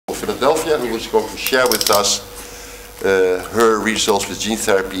Philadelphia, who is going to share with us her results with gene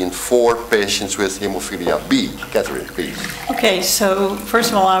therapy in 4 patients with hemophilia B. Catherine, please. Okay, so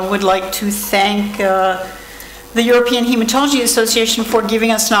first of all, I would like to thank the European Hematology Association for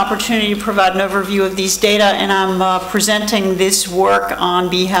giving us an opportunity to provide an overview of these data, and I'm presenting this work on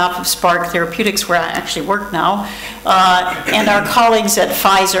behalf of Spark Therapeutics, where I actually work now, and our colleagues at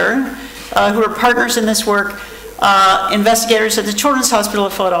Pfizer, who are partners in this work, investigators at the Children's Hospital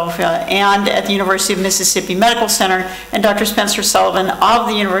of Philadelphia and at the University of Mississippi Medical Center, and Dr. Spencer Sullivan of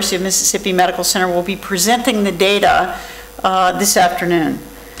the University of Mississippi Medical Center will be presenting the data this afternoon.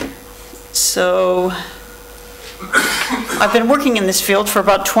 So I've been working in this field for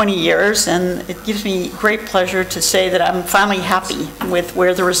about 20 years, and it gives me great pleasure to say that I'm finally happy with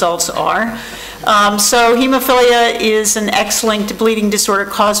where the results are. So hemophilia is an X-linked bleeding disorder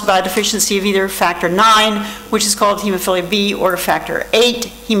caused by a deficiency of either factor 9, which is called hemophilia B, or factor 8,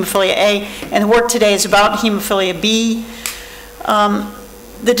 hemophilia A, and the work today is about hemophilia B.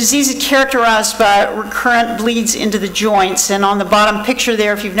 The disease is characterized by recurrent bleeds into the joints, and on the bottom picture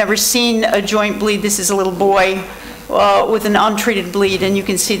there, if you've never seen a joint bleed, this is a little boy with an untreated bleed, and you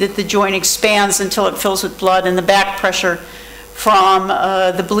can see that the joint expands until it fills with blood, and the back pressure from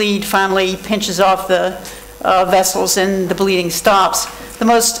the bleed finally pinches off the vessels and the bleeding stops. The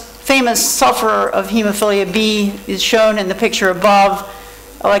most famous sufferer of hemophilia B is shown in the picture above,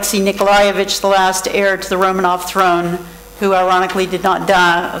 Alexei Nikolaevich, the last heir to the Romanov throne, who ironically did not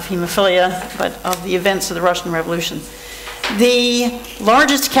die of hemophilia, but of the events of the Russian Revolution. The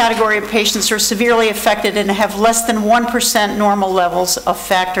largest category of patients are severely affected and have less than 1% normal levels of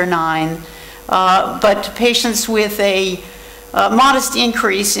factor 9, but patients with a modest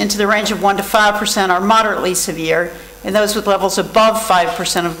increase into the range of 1 to 5% are moderately severe, and those with levels above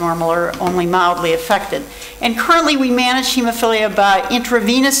 5% of normal are only mildly affected. And currently we manage hemophilia by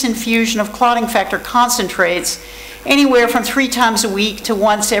intravenous infusion of clotting factor concentrates anywhere from 3 times a week to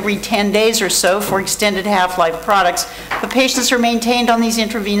once every 10 days or so for extended half-life products, but patients are maintained on these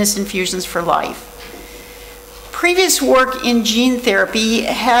intravenous infusions for life. Previous work in gene therapy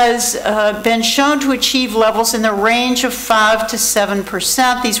has been shown to achieve levels in the range of 5 to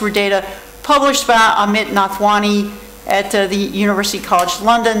 7%. These were data published by Amit Nathwani at the University College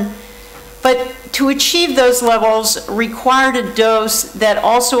London. But to achieve those levels required a dose that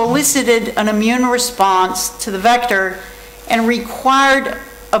also elicited an immune response to the vector and required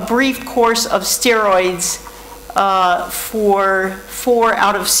a brief course of steroids for 4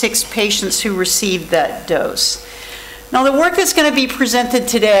 out of 6 patients who received that dose. Now, the work that's going to be presented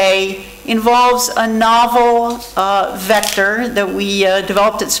today involves a novel vector that we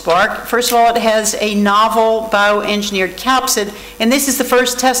developed at Spark. First of all, it has a novel bioengineered capsid, and this is the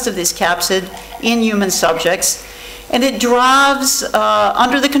first test of this capsid in human subjects. And it drives,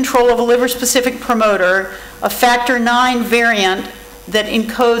 under the control of a liver-specific promoter, a factor 9 variant that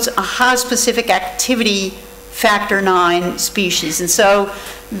encodes a high-specific activity factor 9 species. And so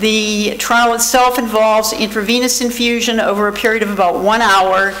the trial itself involves intravenous infusion over a period of about 1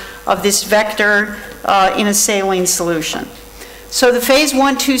 hour of this vector in a saline solution. So the phase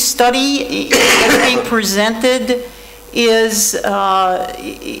 1/2 study that's being presented is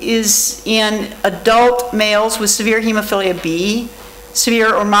in adult males with severe hemophilia B,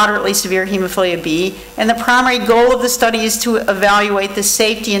 severe or moderately severe hemophilia B, and the primary goal of the study is to evaluate the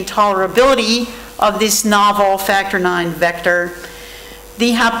safety and tolerability of this novel factor 9 vector.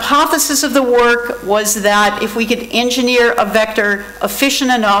 The hypothesis of the work was that if we could engineer a vector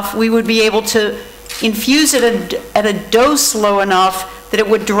efficient enough, we would be able to infuse it at a dose low enough that it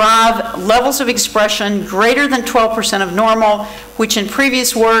would drive levels of expression greater than 12% of normal, which in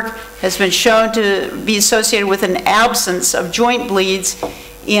previous work has been shown to be associated with an absence of joint bleeds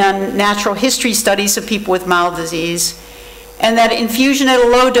in natural history studies of people with mild disease, and that infusion at a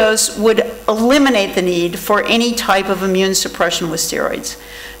low dose would eliminate the need for any type of immune suppression with steroids.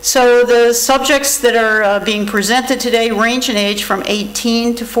 So the subjects that are being presented today range in age from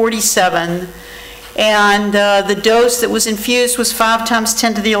 18 to 47, and the dose that was infused was 5 times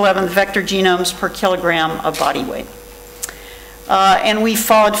 10 to the 11th vector genomes per kilogram of body weight. And we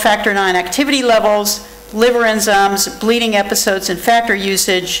followed factor 9 activity levels, liver enzymes, bleeding episodes, and factor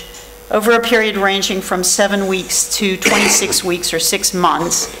usage over a period ranging from 7 weeks to 26 weeks or 6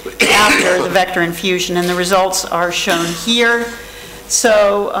 months after the vector infusion, and the results are shown here.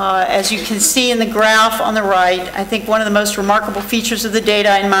 So as you can see in the graph on the right, I think one of the most remarkable features of the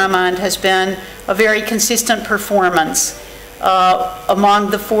data in my mind has been a very consistent performance among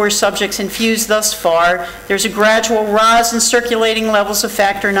the 4 subjects infused thus far. There's a gradual rise in circulating levels of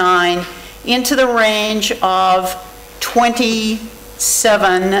factor 9 into the range of 20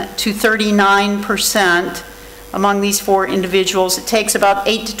 to 39% among these 4 individuals. It takes about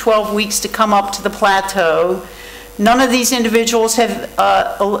 8 to 12 weeks to come up to the plateau. None of these individuals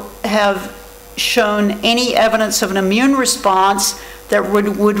have shown any evidence of an immune response that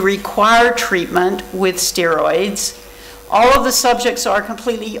would require treatment with steroids. All of the subjects are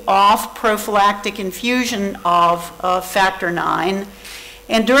completely off prophylactic infusion of factor IX.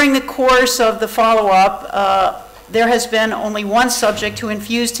 And during the course of the follow-up, there has been only one subject who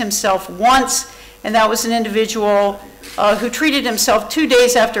infused himself once, and that was an individual who treated himself 2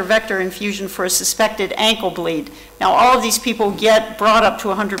 days after vector infusion for a suspected ankle bleed. Now, all of these people get brought up to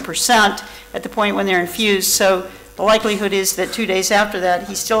 100% at the point when they're infused, so the likelihood is that 2 days after that,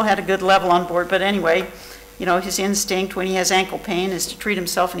 he still had a good level on board. But anyway, you know, his instinct when he has ankle pain is to treat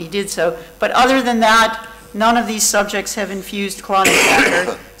himself, and he did so. But other than that, none of these subjects have infused clotting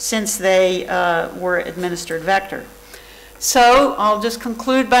factor since they were administered vector. So I'll just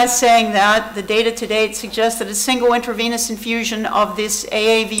conclude by saying that the data to date suggests that a single intravenous infusion of this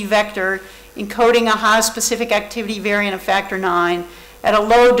AAV vector encoding a high specific activity variant of factor IX at a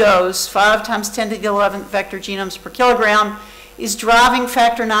low dose, 5 × 10 to the 11th vector genomes per kilogram, is driving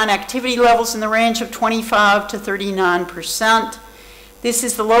factor IX activity levels in the range of 25 to 39%. This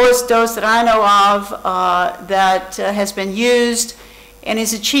is the lowest dose that I know of that has been used, and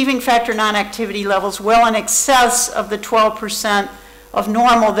is achieving factor IX activity levels well in excess of the 12% of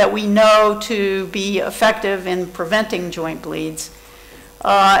normal that we know to be effective in preventing joint bleeds.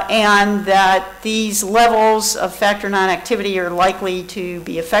 And that these levels of factor IX activity are likely to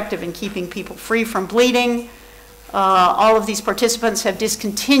be effective in keeping people free from bleeding. All of these participants have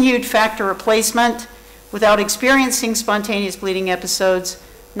discontinued factor replacement without experiencing spontaneous bleeding episodes.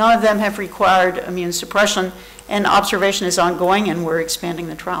 None of them have required immune suppression, and observation is ongoing, and we're expanding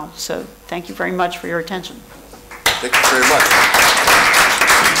the trial. So thank you very much for your attention. Thank you very much.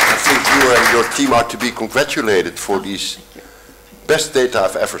 I think you and your team are to be congratulated for these best data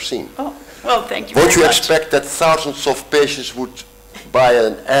I've ever seen. Oh, well, thank you very Won't you much. expect that thousands of patients would buy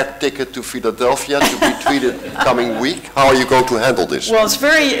an air ticket to Philadelphia to be treated coming week? How are you going to handle this? Well,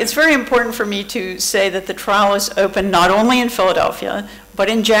 it's very important for me to say that the trial is open not only in Philadelphia, but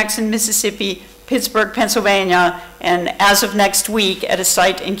in Jackson, Mississippi, Pittsburgh, Pennsylvania, and as of next week at a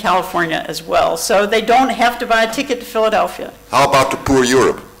site in California as well. So they don't have to buy a ticket to Philadelphia. How about the poor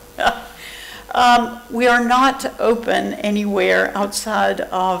Europe? We are not open anywhere outside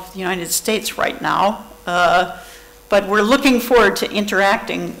of the United States right now, but we're looking forward to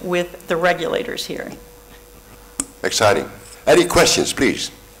interacting with the regulators here. Exciting. Any questions,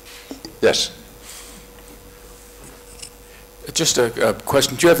 please? Yes. Just a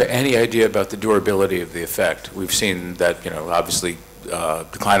question. Do you have any idea about the durability of the effect? We've seen that, you know, obviously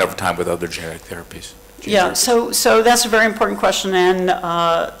decline over time with other genetic therapies. Yeah, so that's a very important question. And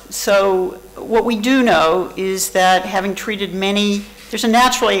so what we do know is that having treated many, there's a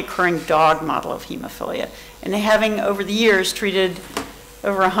naturally occurring dog model of hemophilia. And having over the years treated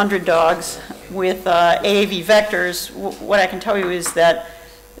over 100 dogs with AAV vectors, what I can tell you is that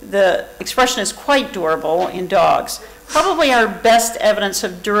the expression is quite durable in dogs. Probably our best evidence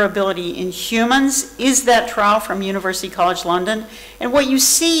of durability in humans is that trial from University College London. And what you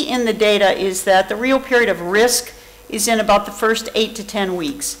see in the data is that the real period of risk is in about the first 8 to 10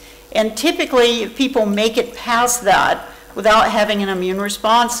 weeks. And typically, if people make it past that without having an immune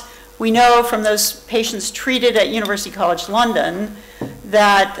response, we know from those patients treated at University College London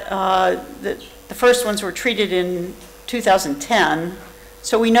that the first ones were treated in 2010.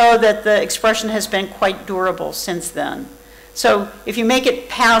 So we know that the expression has been quite durable since then. So if you make it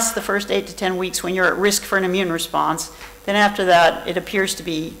past the first 8 to 10 weeks when you're at risk for an immune response, then after that, it appears to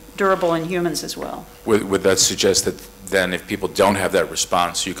be durable in humans as well. Would that suggest that then if people don't have that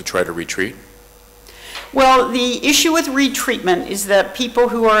response, you could try to retreat? Well, the issue with retreatment is that people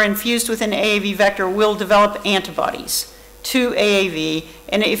who are infused with an AAV vector will develop antibodies to AAV,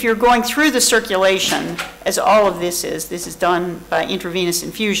 and if you're going through the circulation, as all of this is done by intravenous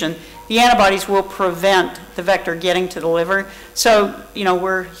infusion, the antibodies will prevent the vector getting to the liver. So, you know,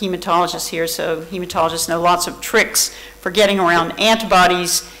 we're hematologists here, so hematologists know lots of tricks for getting around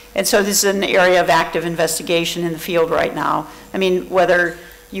antibodies, and so this is an area of active investigation in the field right now. I mean, whether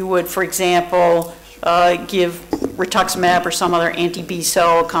you would, for example, give rituximab or some other anti-B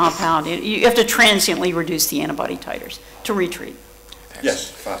cell compound. You have to transiently reduce the antibody titers to retreat.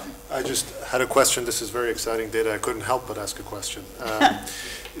 Yes. I just had a question. This is very exciting data. I couldn't help but ask a question. I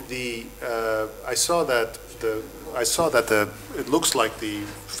saw that it looks like the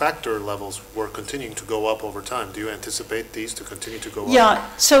factor levels were continuing to go up over time. Do you anticipate these to continue to go up? Yeah.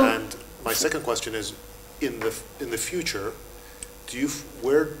 So. And my second question is, in the future,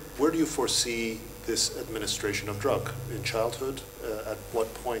 where do you foresee this administration of drug? In childhood? At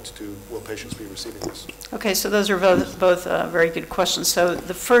what point will patients be receiving this? Okay, so those are both very good questions. So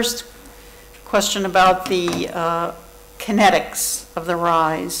the first question about the kinetics of the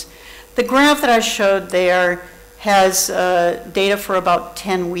rise. The graph that I showed there has data for about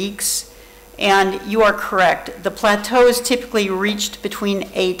 10 weeks. And you are correct. The plateau is typically reached between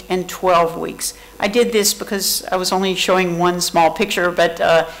 8 and 12 weeks. I did this because I was only showing one small picture, but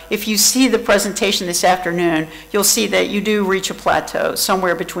if you see the presentation this afternoon, you'll see that you do reach a plateau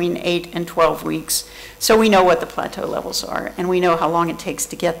somewhere between 8 and 12 weeks. So we know what the plateau levels are, and we know how long it takes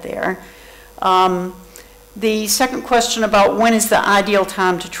to get there. The second question about when is the ideal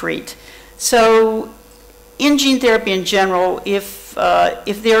time to treat. So in gene therapy in general, if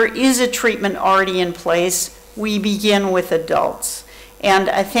there is a treatment already in place, we begin with adults. And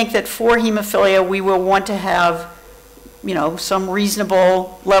I think that for hemophilia, we will want to have, some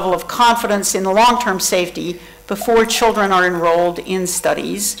reasonable level of confidence in the long-term safety before children are enrolled in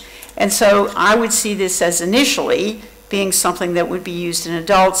studies. And so I would see this as initially being something that would be used in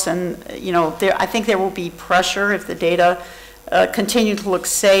adults. And, I think there will be pressure if the data continue to look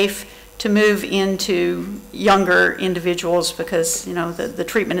safe to move into younger individuals because, the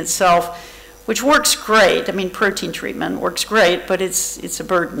treatment itself, which works great, protein treatment works great, but it's a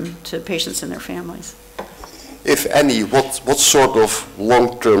burden to patients and their families. If any, what sort of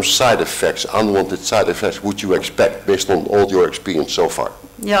long-term side effects, unwanted side effects would you expect based on all your experience so far?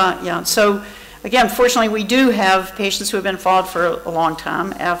 Yeah. So again, fortunately, we do have patients who have been followed for a long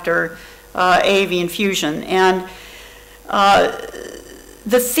time after AAV infusion. And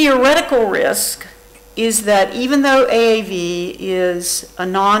the theoretical risk is that even though AAV is a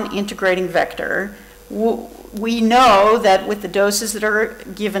non-integrating vector, we know that with the doses that are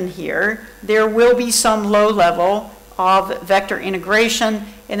given here, there will be some low level of vector integration,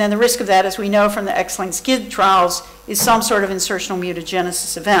 and then the risk of that, as we know from the X-linked SCID trials, is some sort of insertional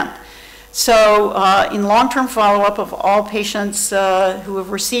mutagenesis event. So in long-term follow-up of all patients who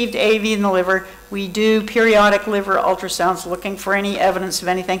have received AAV in the liver, we do periodic liver ultrasounds looking for any evidence of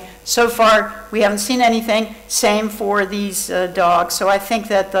anything. So far, we haven't seen anything. Same for these dogs. So I think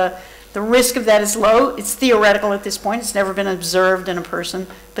that the risk of that is low. It's theoretical at this point. It's never been observed in a person.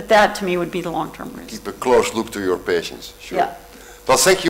 But that, to me, would be the long-term risk. Keep a close look to your patients. Sure. Yeah. Well, thank you.